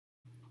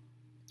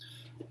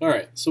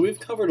Alright, so we've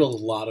covered a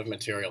lot of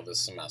material this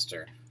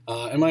semester,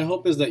 and my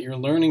hope is that you're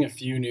learning a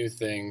few new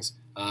things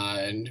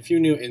and a few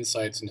new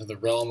insights into the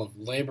realm of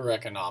labor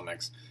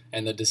economics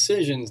and the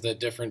decisions that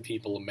different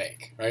people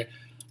make, right?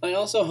 I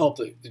also hope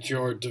that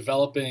you're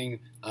developing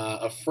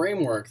a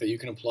framework that you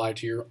can apply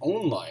to your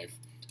own life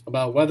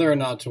about whether or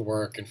not to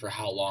work and for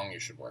how long you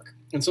should work.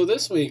 And so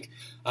this week,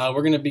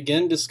 we're going to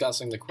begin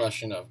discussing the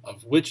question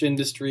of which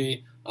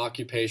industry,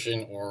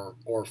 occupation,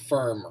 or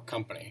firm or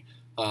company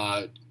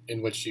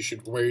in which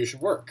where you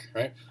should work,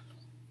 right?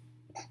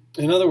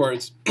 In other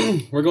words,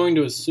 we're going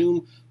to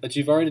assume that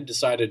you've already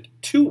decided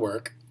to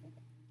work,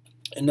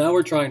 and now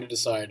we're trying to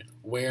decide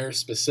where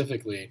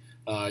specifically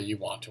you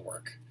want to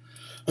work.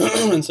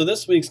 And so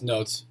this week's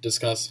notes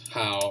discuss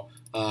how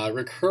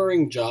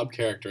recurring job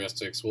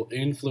characteristics will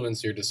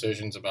influence your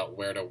decisions about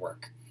where to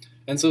work.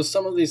 And so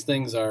some of these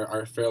things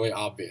are fairly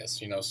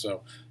obvious,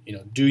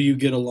 do you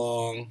get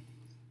along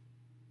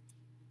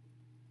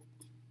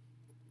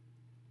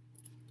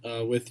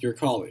with your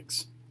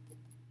colleagues?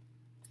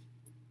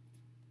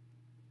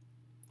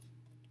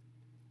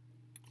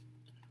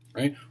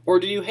 Right? Or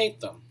do you hate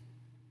them?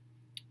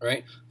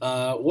 Right?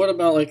 What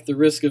about like the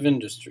risk of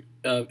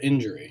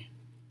injury?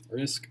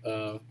 Risk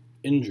of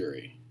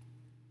injury.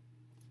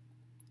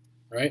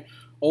 Right?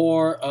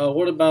 Or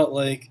what about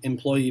like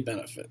employee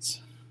benefits?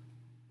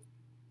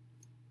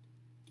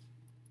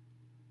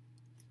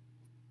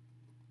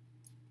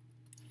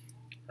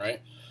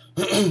 Right?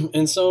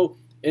 And so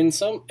and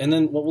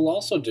then what we'll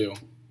also do,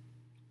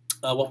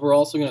 what we're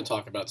also going to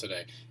talk about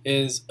today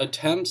is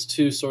attempts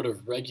to sort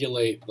of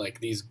regulate like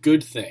these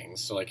good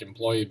things, so like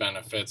employee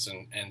benefits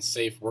and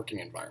safe working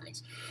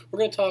environments. We're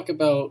going to talk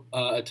about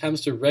attempts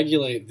to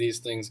regulate these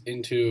things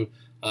into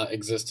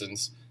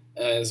existence,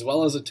 as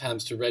well as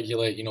attempts to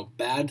regulate,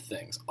 bad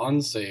things,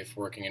 unsafe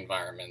working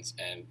environments,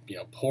 and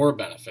poor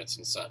benefits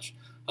and such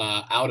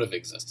out of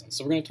existence.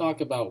 So we're going to talk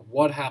about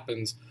what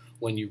happens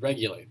when you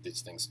regulate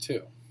these things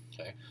too.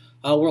 Okay.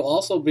 We'll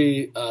also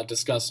be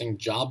discussing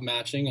job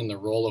matching and the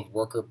role of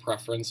worker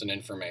preference and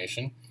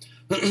information.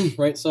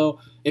 Right. So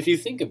if you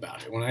think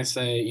about it, when I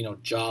say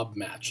job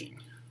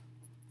matching,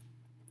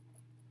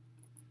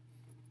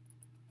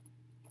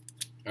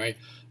 right?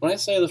 When I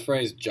say the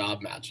phrase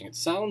job matching, it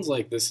sounds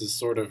like this is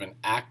sort of an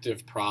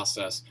active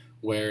process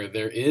where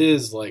there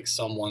is like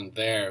someone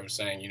there who's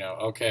saying,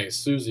 okay,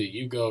 Susie,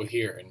 you go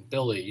here, and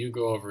Billy, you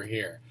go over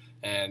here,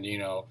 and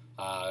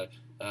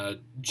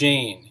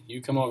Jane,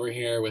 you come over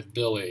here with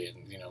Billy, and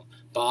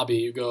Bobby,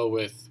 you go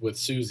with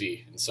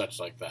Susie, and such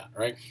like that,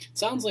 right? It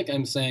sounds like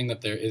I'm saying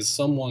that there is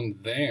someone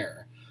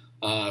there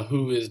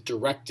who is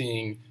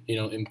directing,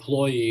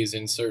 employees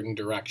in certain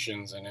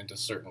directions and into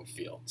certain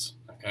fields,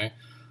 okay?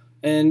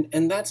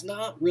 And that's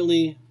not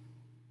really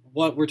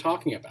what we're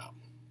talking about,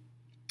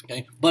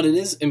 okay? But it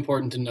is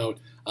important to note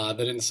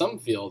that in some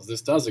fields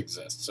this does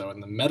exist. So in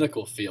the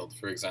medical field,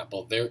 for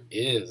example, there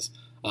is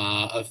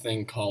a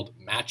thing called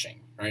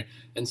matching, right?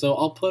 And so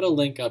I'll put a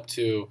link up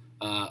to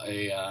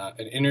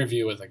an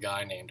interview with a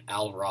guy named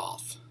Al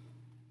Roth,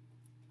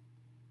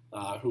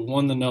 who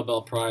won the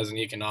Nobel Prize in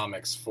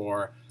economics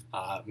for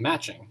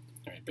matching.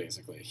 Right,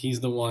 basically, he's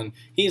the one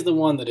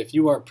that if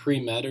you are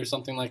pre-med or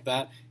something like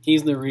that,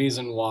 he's the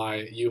reason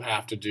why you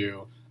have to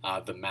do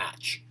the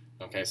match.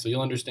 Okay, so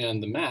you'll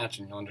understand the match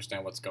and you'll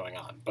understand what's going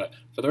on. But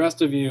for the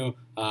rest of you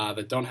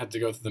that don't have to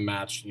go through the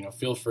match,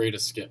 feel free to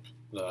skip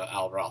the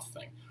Al Roth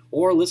thing,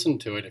 or listen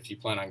to it if you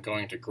plan on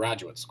going to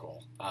graduate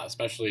school,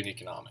 especially in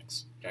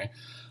economics. Okay,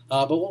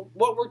 but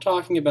what we're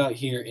talking about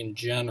here in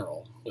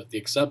general, with the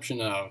exception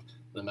of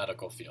the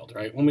medical field,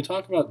 right? When we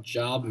talk about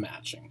job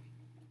matching,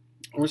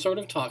 we're sort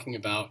of talking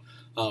about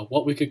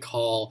what we could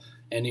call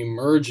an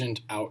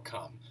emergent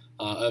outcome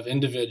of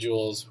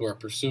individuals who are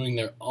pursuing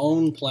their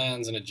own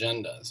plans and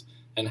agendas,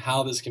 and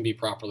how this can be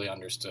properly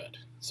understood.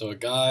 So a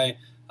guy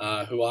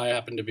who I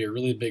happen to be a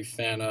really big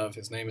fan of,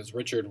 his name is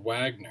Richard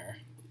Wagner,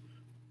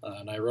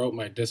 and I wrote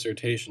my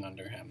dissertation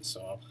under him,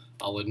 so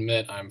I'll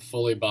admit I'm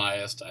fully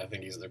biased. I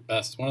think he's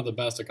one of the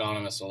best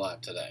economists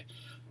alive today.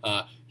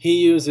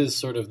 He uses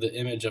sort of the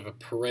image of a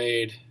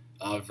parade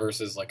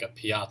versus like a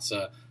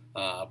piazza,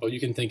 but you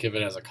can think of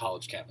it as a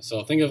college campus.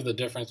 So think of the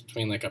difference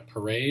between like a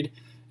parade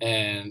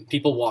and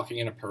people walking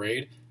in a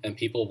parade and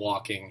people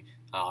walking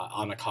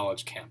on a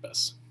college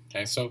campus.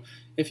 Okay, so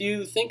if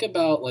you think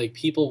about like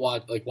people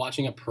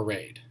watching a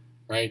parade,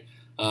 right?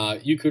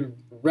 You could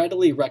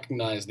readily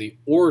recognize the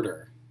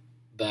order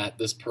that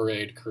this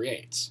parade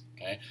creates.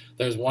 Okay,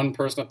 there's one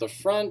person at the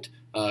front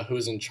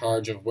who's in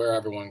charge of where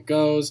everyone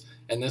goes,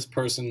 and this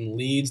person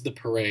leads the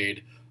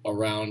parade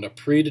around a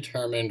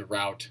predetermined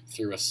route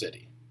through a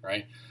city,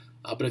 right?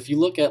 But if you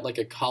look at like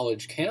a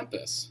college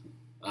campus,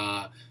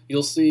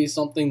 you'll see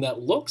something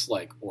that looks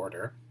like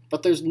order,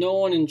 but there's no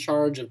one in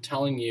charge of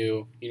telling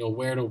you,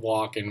 where to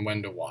walk and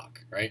when to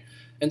walk, right?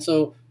 And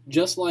so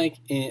just like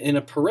in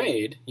a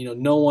parade,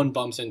 no one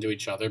bumps into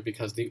each other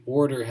because the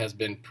order has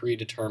been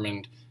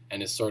predetermined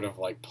and is sort of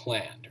like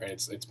planned, right?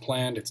 It's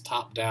planned, it's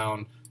top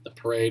down. The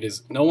parade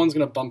is, no one's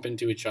going to bump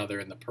into each other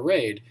in the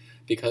parade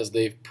because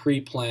they've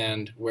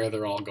pre-planned where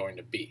they're all going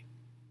to be.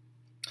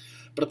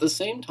 But at the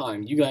same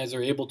time, you guys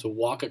are able to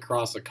walk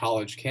across a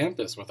college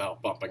campus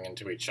without bumping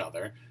into each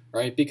other,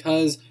 right?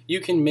 Because you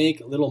can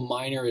make little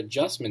minor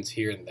adjustments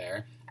here and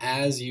there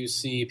as you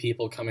see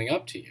people coming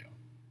up to you,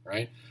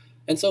 right?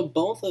 And so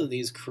both of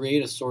these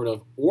create a sort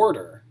of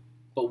order,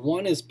 but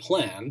one is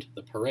planned,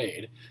 the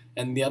parade,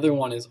 and the other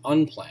one is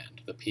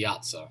unplanned, the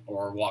piazza,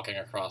 or walking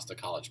across the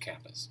college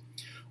campus.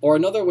 Or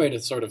another way to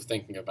sort of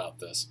thinking about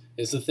this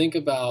is to think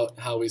about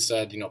how we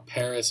said,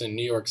 Paris and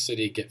New York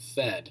City get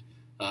fed,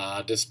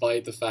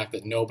 despite the fact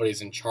that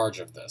nobody's in charge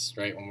of this,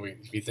 right?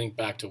 If you think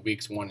back to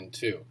weeks 1 and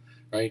 2,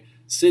 right?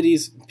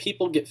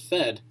 People get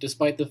fed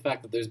despite the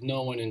fact that there's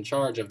no one in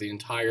charge of the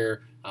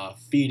entire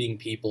feeding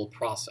people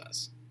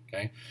process,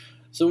 okay?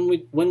 So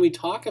when we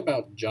talk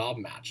about job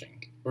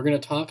matching, we're going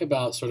to talk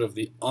about sort of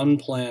the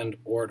unplanned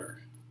order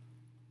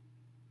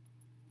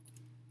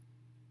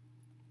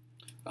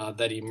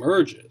that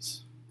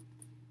emerges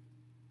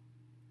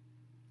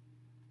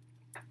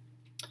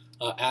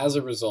as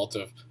a result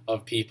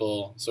of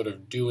people sort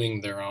of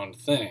doing their own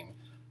thing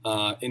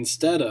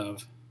instead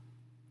of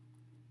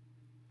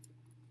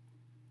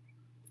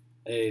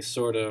a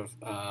sort of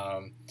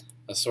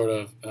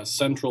a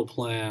central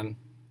plan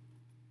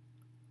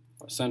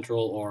or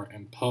central or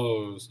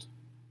imposed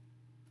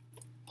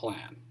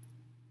plan,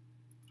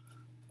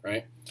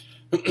 right?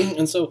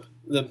 And so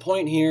the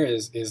point here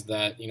is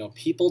that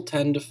people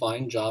tend to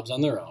find jobs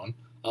on their own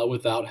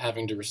without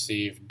having to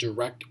receive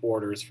direct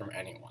orders from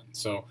anyone.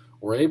 So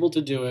we're able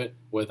to do it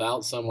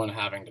without someone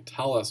having to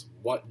tell us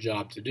what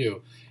job to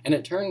do. And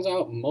it turns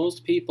out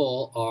most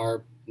people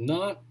are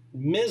not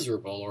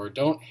miserable or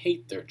don't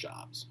hate their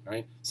jobs,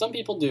 right? Some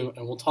people do,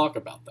 and we'll talk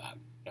about that,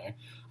 okay?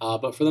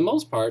 But for the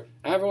most part,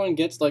 everyone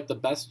gets like the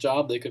best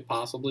job they could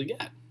possibly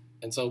get.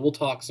 And so we'll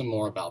talk some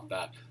more about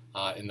that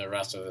in the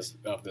rest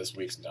of this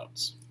week's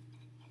notes.